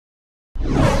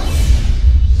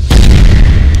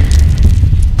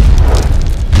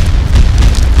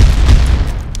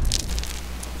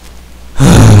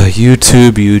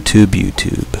YouTube.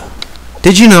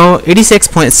 Did you know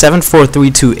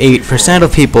 86.74328%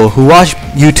 of people who watch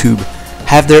YouTube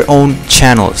have their own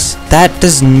channels? That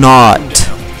does not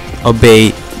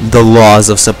obey the laws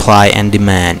of supply and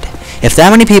demand. If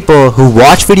that many people who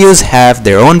watch videos have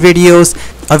their own videos,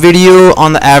 a video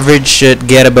on the average should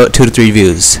get about 2 to 3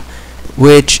 views,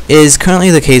 which is currently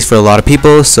the case for a lot of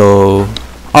people. So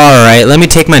alright, let me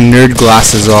take my nerd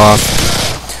glasses off.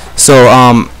 So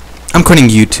I'm quitting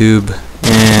YouTube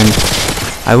and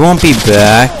I won't be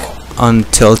back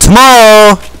until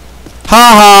tomorrow.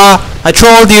 Haha, I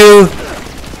trolled you.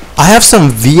 I have some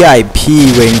VIP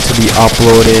waiting to be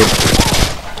uploaded,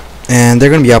 and they're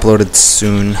gonna be uploaded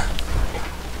soon.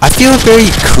 I feel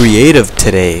very creative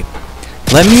today.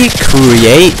 Let me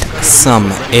create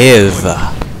some IV.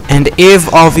 And IV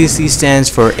obviously stands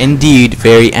for indeed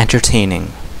very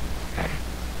entertaining.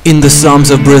 In the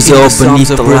slums of Brazil, beneath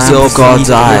the lamp of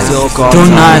God's eyes, throwing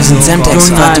knives and Semtex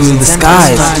flat through the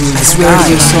skies. I swear to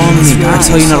you solemnly, I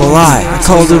tell you not a lie.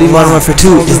 Call of Duty Modern Warfare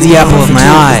 2 is the apple of my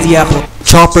eye.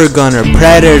 Chopper Gunner,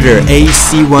 Predator,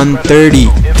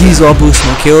 AC-130. These all boost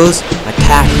my kills. My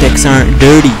tactics aren't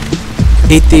dirty.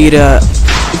 8 days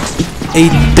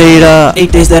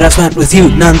that I've spent with you,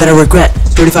 none that I regret.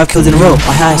 35 kills in a row,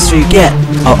 my highest streak yet.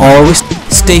 I'll always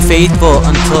stay faithful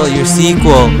until your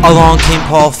sequel. Along came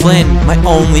Paul Flynn, my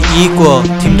only equal.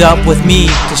 Teamed up with me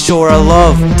to show our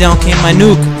love. Down came my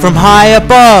nuke from high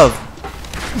above.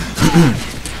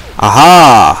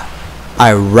 Aha!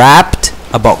 I rapped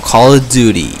about Call of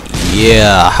Duty.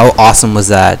 Yeah, how awesome was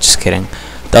that? Just kidding.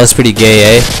 That was pretty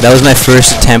gay, eh? That was my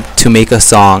first attempt to make a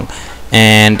song,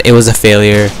 and it was a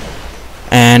failure.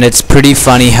 And it's pretty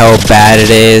funny how bad it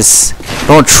is.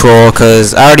 Don't troll,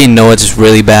 cause I already know it's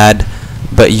really bad,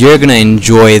 but you're gonna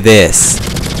enjoy this.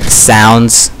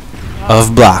 Sounds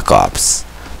of Black Ops.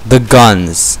 The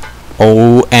guns.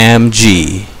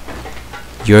 OMG.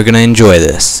 You're gonna enjoy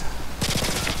this.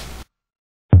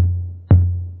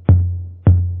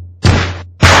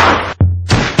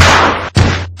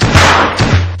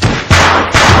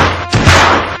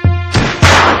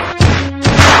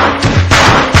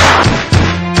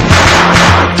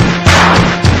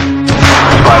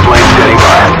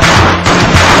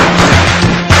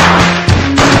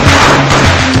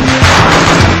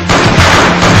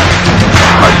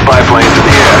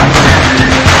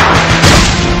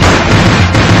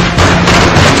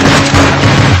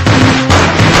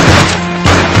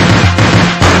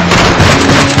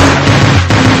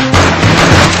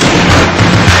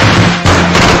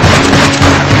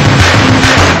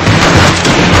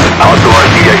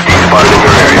 G18 spotted in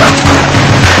your area.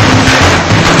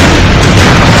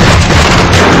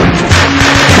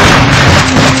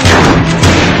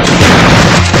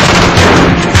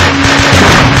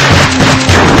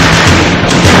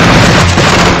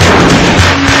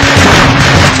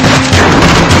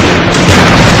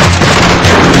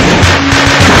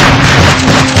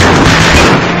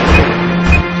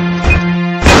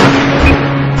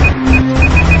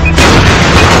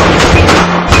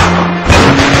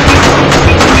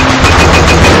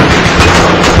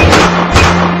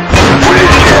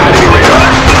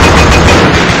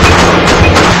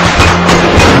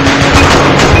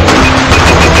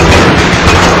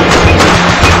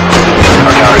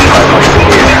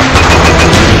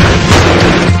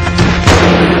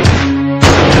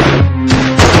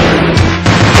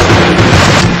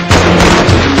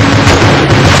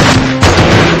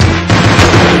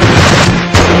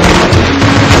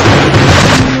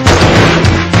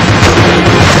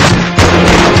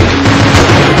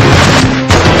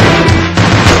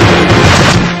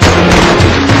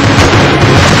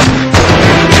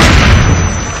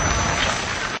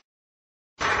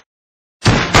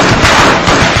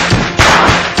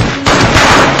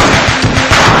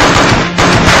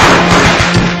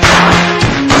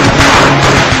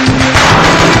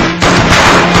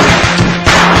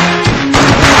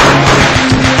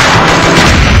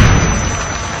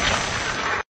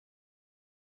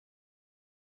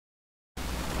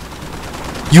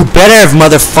 You better have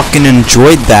motherfucking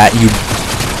enjoyed that, you...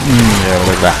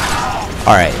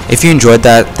 Alright, if you enjoyed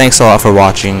that, thanks a lot for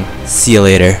watching. See you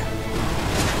later.